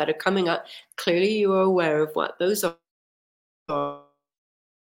details that are coming up. Clearly you are aware of what those are.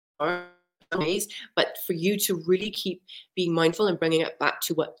 But for you to really keep being mindful and bringing it back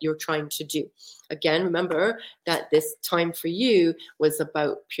to what you're trying to do. Again, remember that this time for you was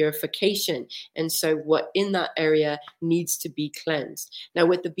about purification. And so what in that area needs to be cleansed. Now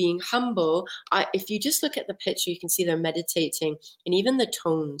with the being humble, if you just look at the picture, you can see they're meditating, and even the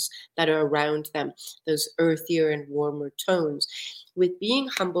tones that are around them, those earthier and warmer tones. With being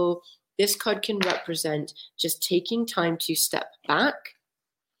humble, this card can represent just taking time to step back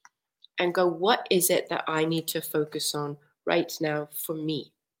and go, what is it that I need to focus on right now for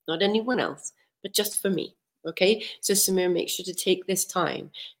me, not anyone else, but just for me. Okay. So, Samir, make sure to take this time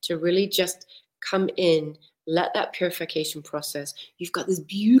to really just come in, let that purification process. You've got this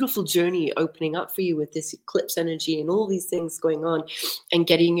beautiful journey opening up for you with this eclipse energy and all these things going on and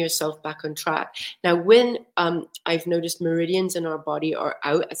getting yourself back on track. Now, when I've noticed meridians in our body are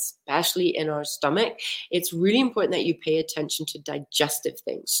out, especially in our stomach, it's really important that you pay attention to digestive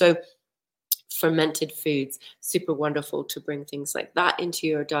things. So, fermented foods, super wonderful to bring things like that into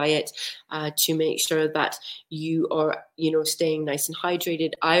your diet, to make sure that you are, staying nice and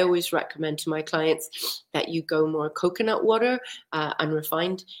hydrated. I always recommend to my clients that you go more coconut water,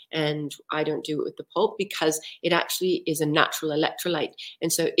 unrefined, and I don't do it with the pulp because it actually is a natural electrolyte,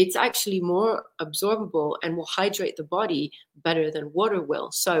 and so it's actually more absorbable and will hydrate the body better than water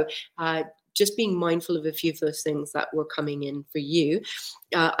will. So just being mindful of a few of those things that were coming in for you.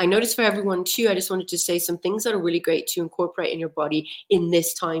 I noticed for everyone too, I just wanted to say some things that are really great to incorporate in your body in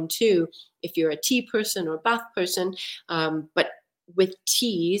this time too. If you're a tea person or bath person, but with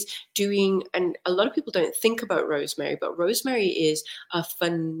teas, and a lot of people don't think about rosemary, but rosemary is a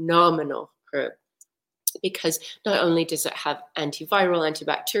phenomenal herb, because not only does it have antiviral,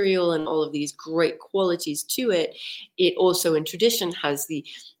 antibacterial, and all of these great qualities to it, it also in tradition has the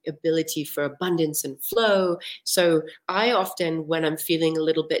ability for abundance and flow. So I often, when I'm feeling a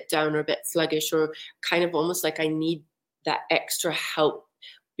little bit down or a bit sluggish or kind of almost like I need that extra help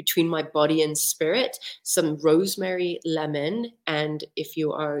between my body and spirit, some rosemary, lemon, and if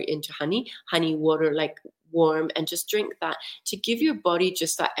you are into honey water, like warm, and just drink that to give your body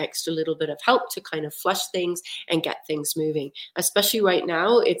just that extra little bit of help to kind of flush things and get things moving. Especially right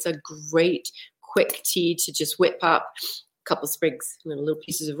now, it's a great quick tea to just whip up a couple sprigs, little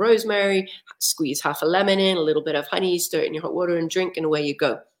pieces of rosemary, squeeze half a lemon in, a little bit of honey, stir it in your hot water and drink, and away you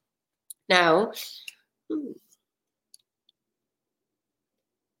go. Now,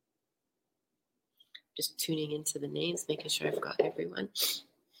 just tuning into the names, making sure I've got everyone.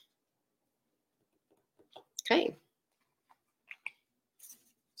 Okay.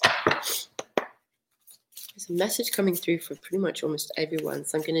 There's a message coming through for pretty much almost everyone.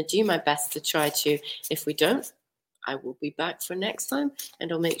 So I'm going to do my best to try to, if we don't, I will be back for next time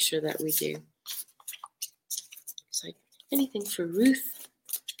and I'll make sure that we do. So anything for Ruth?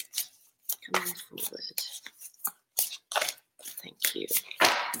 Coming forward. Thank you.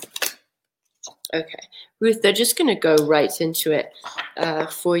 Okay. Ruth, they're just going to go right into it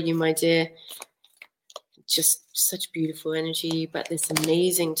for you, my dear. Just such beautiful energy, but this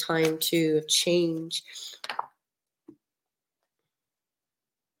amazing time too of change.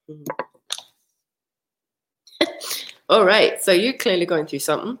 All right, so you're clearly going through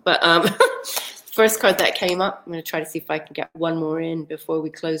something, but first card that came up, I'm going to try to see if I can get one more in before we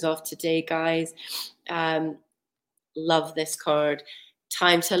close off today, guys. Love this card.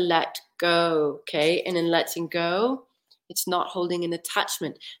 Time to let go, okay? And in letting go, it's not holding an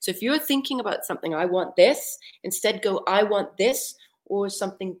attachment. So if you're thinking about something, I want this, instead go, I want this, or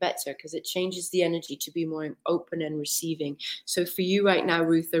something better, because it changes the energy to be more open and receiving. So for you right now,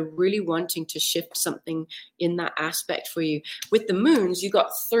 Ruth, they're really wanting to shift something in that aspect for you. With the moons, you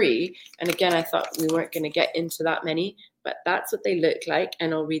got 3. And again, I thought we weren't going to get into that many, but that's what they look like.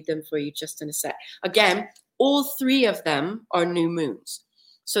 And I'll read them for you just in a sec. Again, all 3 of them are new moons.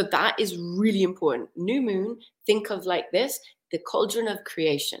 So that is really important. New moon, think of like this, the cauldron of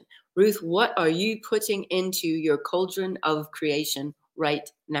creation. Ruth, what are you putting into your cauldron of creation right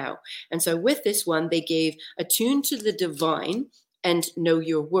now? And so with this one, they gave attune to the divine and know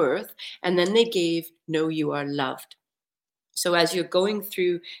your worth. And then they gave know you are loved. So as you're going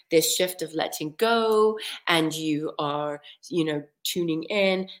through this shift of letting go and you are, tuning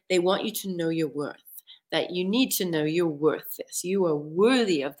in, they want you to know your worth. That you need to know you're worth this. You are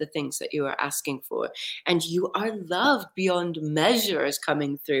worthy of the things that you are asking for. And you are loved beyond measure is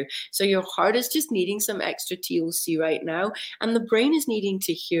coming through. So your heart is just needing some extra TLC right now. And the brain is needing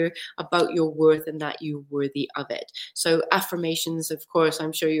to hear about your worth and that you're worthy of it. So affirmations, of course,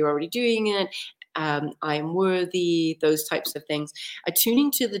 I'm sure you're already doing it. I am worthy, those types of things. Attuning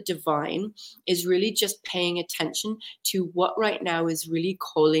to the divine is really just paying attention to what right now is really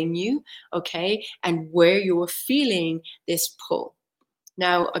calling you, okay, and where you're feeling this pull.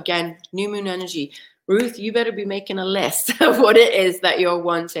 Now, again, new moon energy. Ruth, you better be making a list of what it is that you're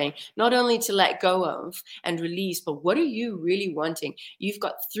wanting, not only to let go of and release, but what are you really wanting? You've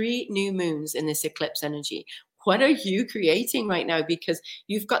got 3 new moons in this eclipse energy. What are you creating right now? Because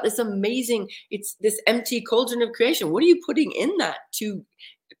you've got this amazing, it's this empty cauldron of creation. What are you putting in that to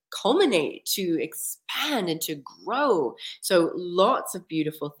culminate, to expand, and to grow. So lots of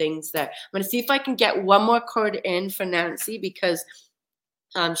beautiful things there. I'm going to see if I can get one more card in for Nancy, because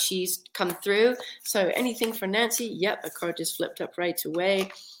she's come through. So anything for Nancy? Yep, a card just flipped up right away.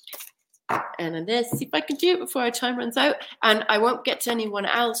 And on this, see if I can do it before our time runs out. And I won't get to anyone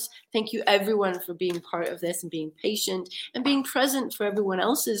else. Thank you, everyone, for being part of this and being patient and being present for everyone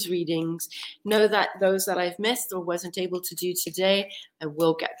else's readings. Know that those that I've missed or wasn't able to do today, I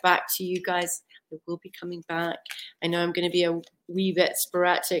will get back to you guys. I will be coming back. I know I'm going to be a wee bit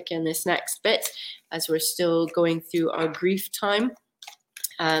sporadic in this next bit, as we're still going through our grief time.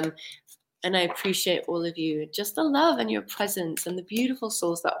 And I appreciate all of you, just the love and your presence and the beautiful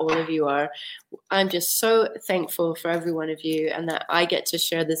souls that all of you are. I'm just so thankful for every one of you, and that I get to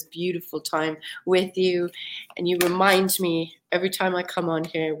share this beautiful time with you. And you remind me every time I come on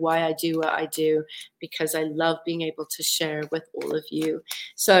here why I do what I do, because I love being able to share with all of you.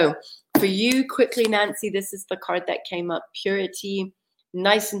 So for you, quickly, Nancy, this is the card that came up, Purity.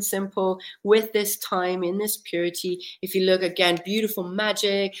 Nice and simple with this time, in this purity. If you look again, beautiful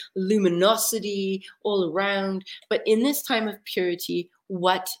magic, luminosity all around. But in this time of purity,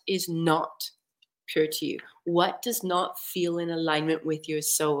 what is not pure to you? What does not feel in alignment with your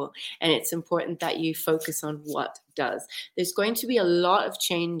soul? And it's important that you focus on what does. There's going to be a lot of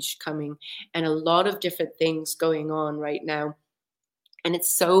change coming and a lot of different things going on right now. And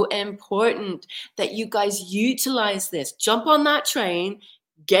it's so important that you guys utilize this. Jump on that train,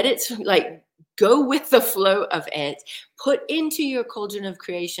 get it, like, go with the flow of it. Put into your cauldron of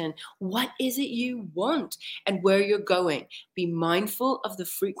creation, what is it you want and where you're going. Be mindful of the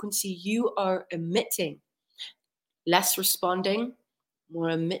frequency you are emitting. Less responding,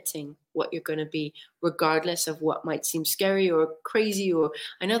 more emitting what you're going to be, regardless of what might seem scary or crazy. Or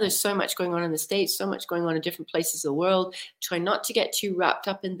I know there's so much going on in the States, so much going on in different places of the world. Try not to get too wrapped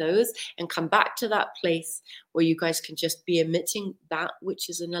up in those, and come back to that place where you guys can just be emitting that which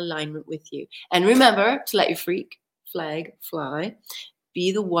is in alignment with you. And remember to let your freak flag fly.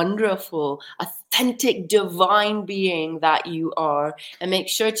 Be the wonderful, authentic, divine being that you are, and make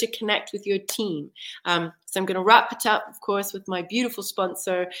sure to connect with your team. So I'm going to wrap it up, of course, with my beautiful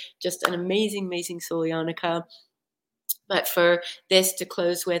sponsor, just an amazing, amazing soul, Yannicka. But for this to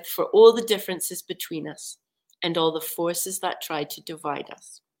close with, for all the differences between us and all the forces that try to divide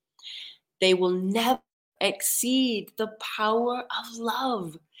us, they will never exceed the power of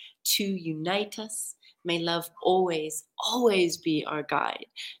love to unite us. May love always, always be our guide.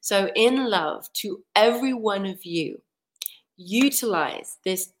 So in love to every one of you, utilize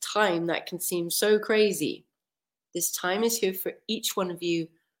this time that can seem so crazy. This time is here for each one of you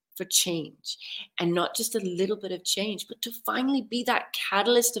for change, and not just a little bit of change, but to finally be that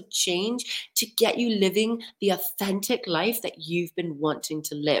catalyst of change to get you living the authentic life that you've been wanting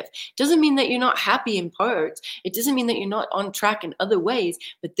to live. Doesn't mean that you're not happy in parts. It doesn't mean that you're not on track in other ways,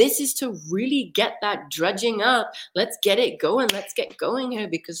 but this is to really get that drudging up. Let's get it going. Let's get going here,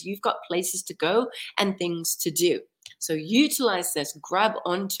 because you've got places to go and things to do. So utilize this, grab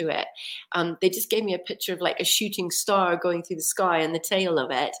onto it. They just gave me a picture of like a shooting star going through the sky and the tail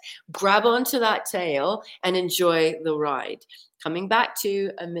of it. Grab onto that tail and enjoy the ride. Coming back to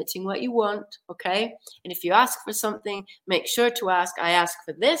emitting what you want, okay? And if you ask for something, make sure to ask, I ask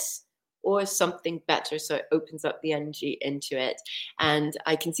for this or something better, so it opens up the energy into it. And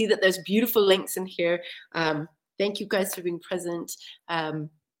I can see that there's beautiful links in here. Thank you guys for being present.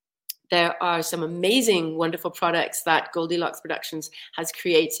 There are some amazing, wonderful products that Goldilocks Productions has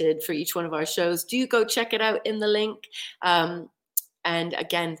created for each one of our shows. Do go check it out in the link. And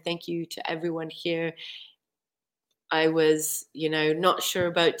again, thank you to everyone here. I was, not sure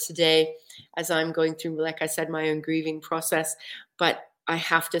about today, as I'm going through, like I said, my own grieving process. But I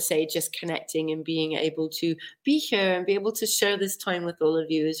have to say, just connecting and being able to be here and be able to share this time with all of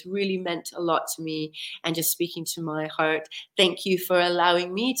you has really meant a lot to me, and just speaking to my heart. Thank you for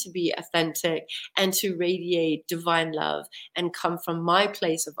allowing me to be authentic and to radiate divine love and come from my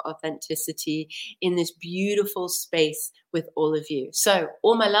place of authenticity in this beautiful space with all of you. So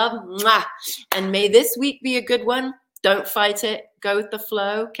all my love, mwah, and may this week be a good one. Don't fight it. Go with the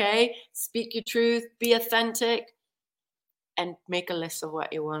flow, okay? Speak your truth. Be authentic. And make a list of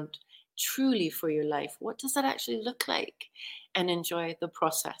what you want truly for your life. What does that actually look like? And enjoy the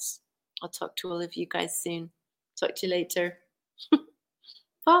process. I'll talk to all of you guys soon. Talk to you later.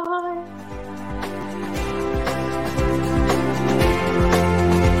 Bye.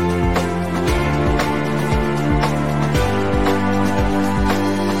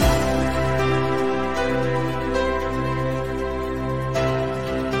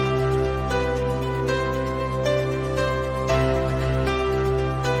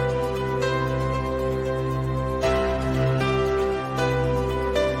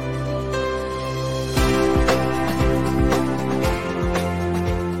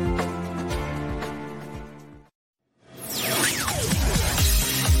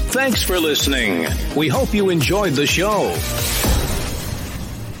 Thanks for listening. We hope you enjoyed the show.